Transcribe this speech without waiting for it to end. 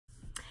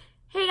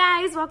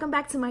guys, welcome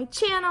back to my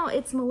channel.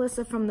 It's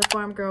Melissa from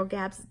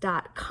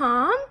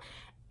thefarmgirlgabs.com,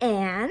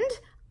 and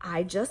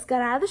I just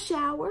got out of the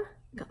shower,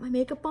 got my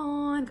makeup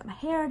on, got my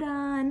hair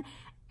done,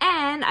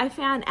 and I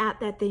found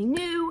out that the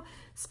new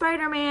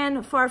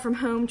Spider-Man Far From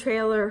Home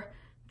trailer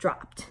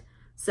dropped.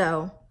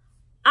 So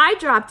I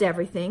dropped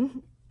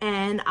everything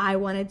and I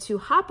wanted to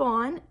hop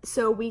on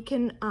so we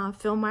can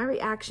film my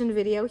reaction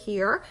video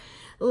here.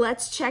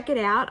 Let's check it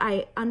out.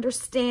 I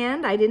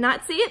understand, I did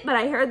not see it, but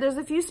I heard there's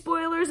a few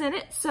spoilers in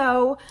it.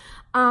 So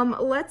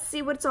let's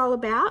see what it's all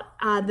about.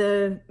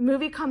 The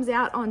movie comes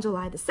out on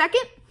July the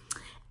 2nd,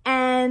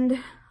 and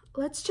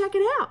let's check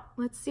it out.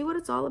 Let's see what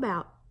it's all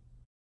about.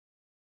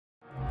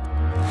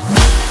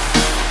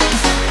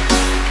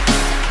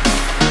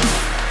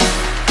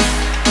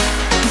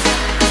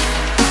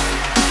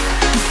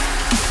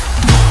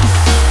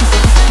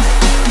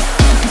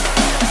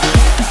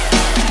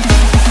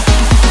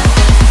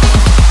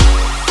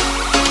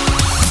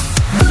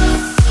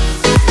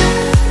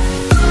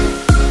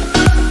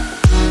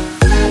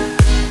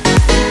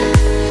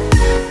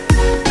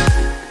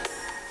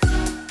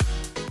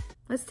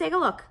 Let's take a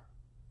look.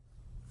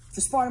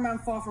 The Spider-Man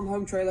Far From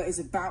Home trailer is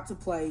about to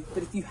play,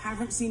 but if you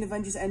haven't seen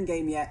Avengers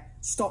Endgame yet,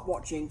 stop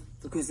watching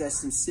because there's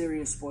some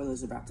serious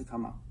spoilers about to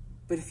come up.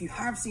 But if you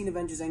have seen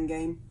Avengers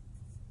Endgame,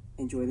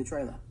 enjoy the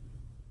trailer.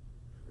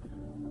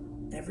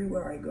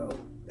 Everywhere I go,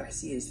 I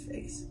see his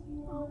face.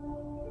 I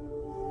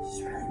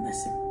just really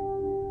miss him.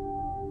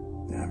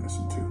 Yeah, I miss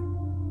him too.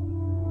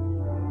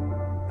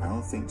 I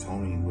don't think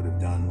Tony would have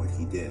done what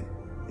he did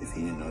if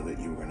he didn't know that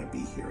you were going to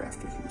be here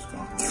after he was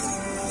gone.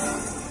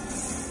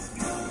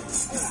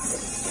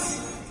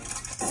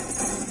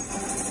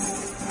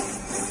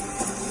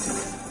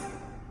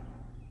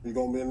 You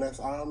gonna be the next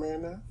Iron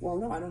Man now? Well,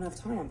 no, I don't have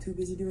time. I'm too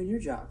busy doing your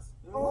job.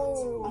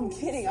 Oh. I'm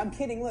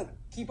kidding. Look,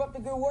 keep up the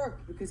good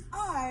work because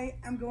I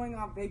am going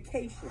on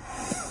vacation.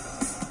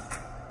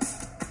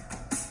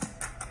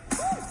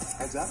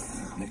 Heads up,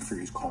 Nick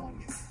Fury's calling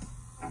you.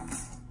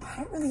 I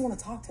don't really want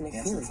to talk to Nick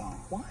Fury.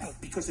 Why?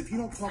 Because if you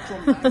don't talk to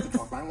him, I have to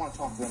talk. I don't want to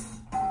talk to him.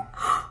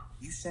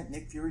 You sent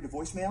Nick Fury to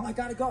voicemail? I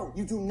gotta go.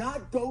 You do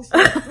not ghost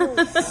Nick Fury.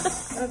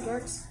 That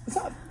works. What's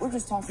up? We're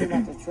just talking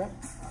about the trip.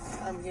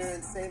 I'm here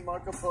in St.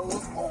 Marco Polo.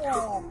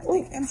 Oh, I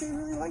think MJ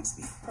really likes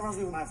me. Reminds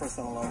me when I first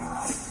fell in love.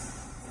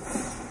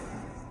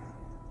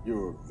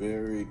 You're a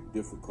very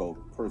difficult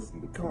person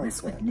to Don't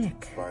mess with contact,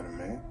 Nick.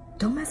 Spider-Man.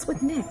 Don't mess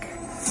with Nick.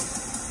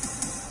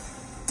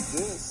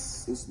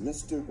 This is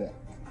Mr. Beck.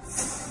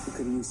 We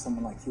could use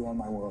someone like you on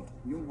my world.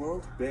 Your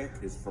world,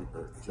 Beck, is from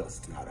Earth,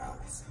 just not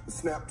ours. The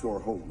snap to our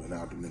home in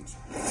our dimension.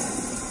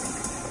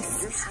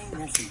 You're saying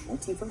there's a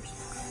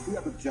multiverse? We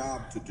have a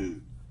job to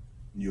do.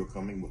 You're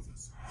coming with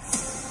us.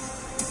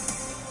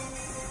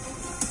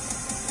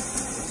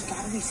 There's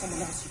gotta be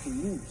someone else you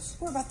can use.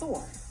 What about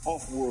Thor?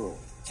 Off-world.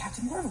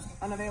 Captain Marvel.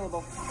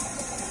 Unavailable.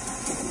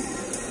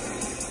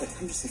 But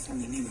I'm just a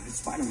friendly neighborhood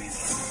Spider-Man.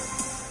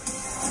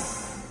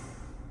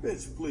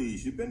 Bitch,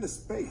 please, you've been to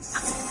space.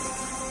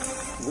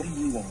 What do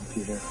you want,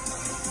 Peter?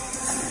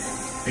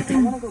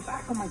 I want to go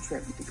back on my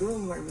trip with the girl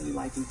who I really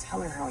like and tell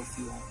her how I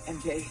feel.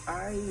 MJ,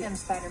 I am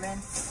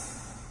Spider-Man.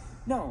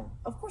 No,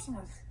 of course I'm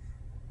not.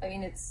 I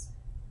mean, it's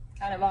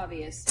kind of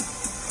obvious.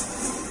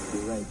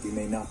 You're right, we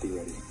may not be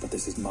ready, but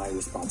this is my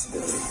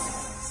responsibility.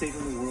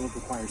 Saving the world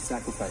requires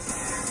sacrifice.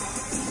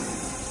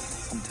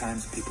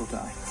 Sometimes people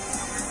die.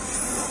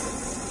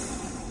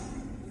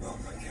 Oh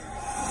my God.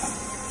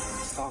 I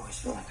just always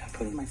feel like I'm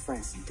putting my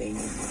friends in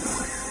danger.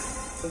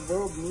 The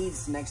world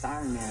needs the next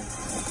Iron Man.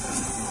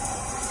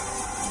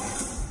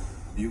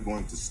 You're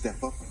going to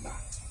step up or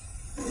not?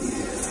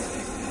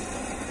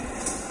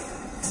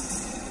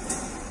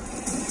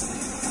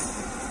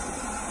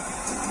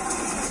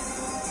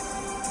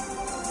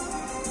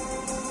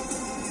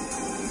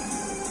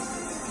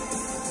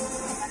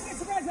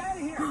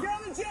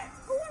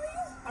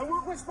 I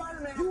work with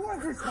Spider-Man. You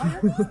work with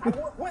Spider-Man? I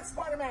work with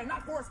Spider-Man,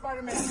 not for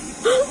Spider-Man.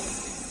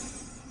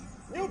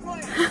 New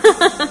plan.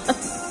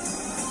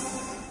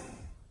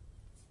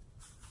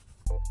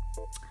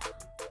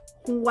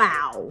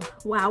 Wow.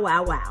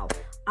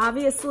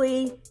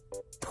 Obviously,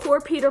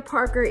 poor Peter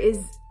Parker is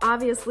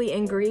obviously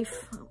in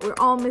grief. We're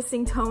all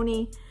missing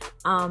Tony.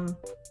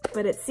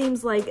 But it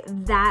seems like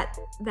that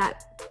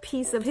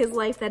piece of his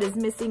life that is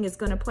missing is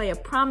going to play a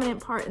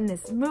prominent part in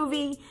this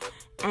movie.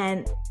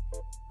 And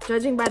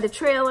judging by the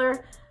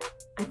trailer,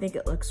 I think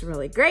it looks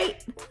really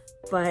great.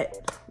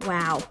 But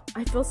wow,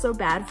 I feel so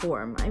bad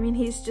for him. I mean,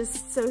 he's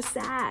just so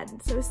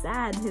sad, so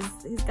sad.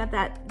 He's got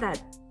that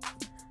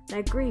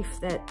grief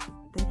that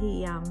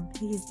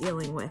he's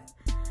dealing with.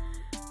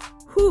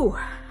 Whew.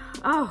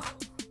 Oh,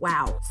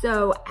 wow.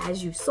 So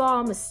as you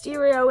saw,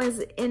 Mysterio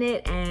is in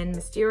it, and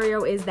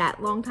Mysterio is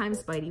that longtime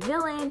Spidey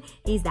villain.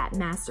 He's that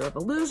master of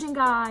illusion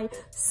guy.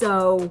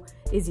 So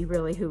is he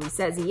really who he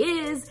says he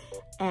is?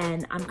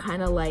 And I'm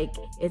kind of like,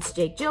 it's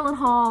Jake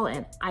Gyllenhaal,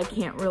 and I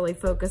can't really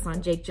focus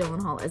on Jake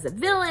Gyllenhaal as a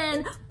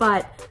villain,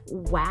 but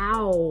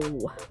wow.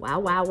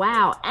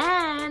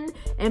 And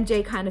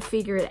MJ kind of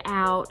figured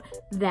out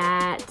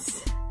that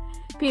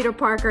Peter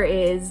Parker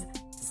is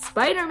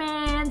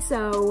Spider-Man.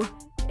 So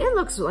it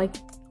looks like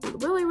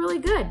really, really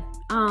good.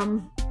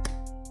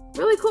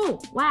 Really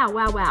cool. Wow,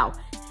 wow, wow.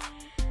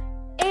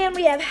 And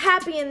we have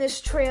Happy in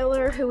this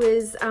trailer, who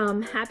is,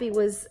 Happy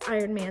was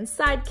Iron Man's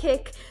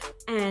sidekick,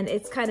 and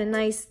it's kind of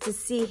nice to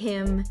see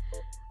him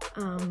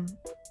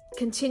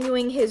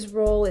continuing his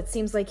role. It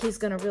seems like he's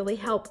going to really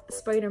help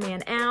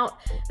Spider-Man out.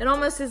 It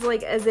almost is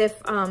like as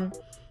if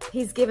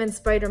he's given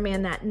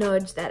Spider-Man that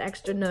nudge, that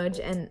extra nudge,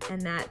 and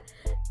that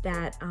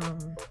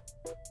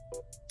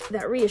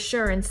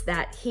reassurance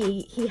that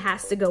he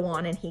has to go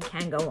on and he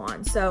can go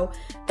on. So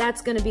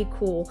that's going to be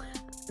cool.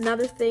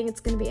 Another thing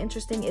it's going to be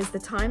interesting is the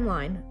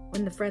timeline.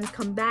 When the friends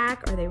come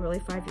back, are they really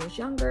 5 years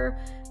younger?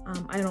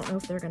 I don't know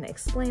if they're going to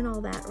explain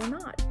all that or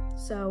not.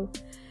 So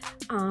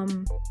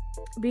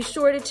be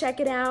sure to check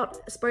it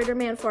out.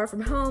 Spider-Man Far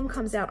From Home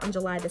comes out on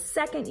July the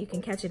 2nd. You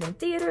can catch it in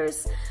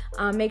theaters.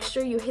 Make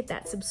sure you hit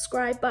that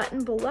subscribe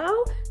button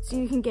below so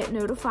you can get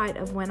notified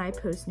of when I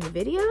post new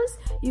videos.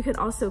 You can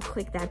also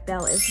click that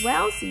bell as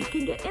well so you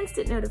can get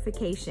instant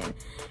notification.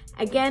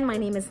 Again, my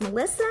name is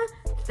Melissa.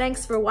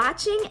 Thanks for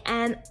watching,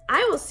 and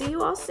I will see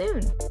you all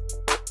soon.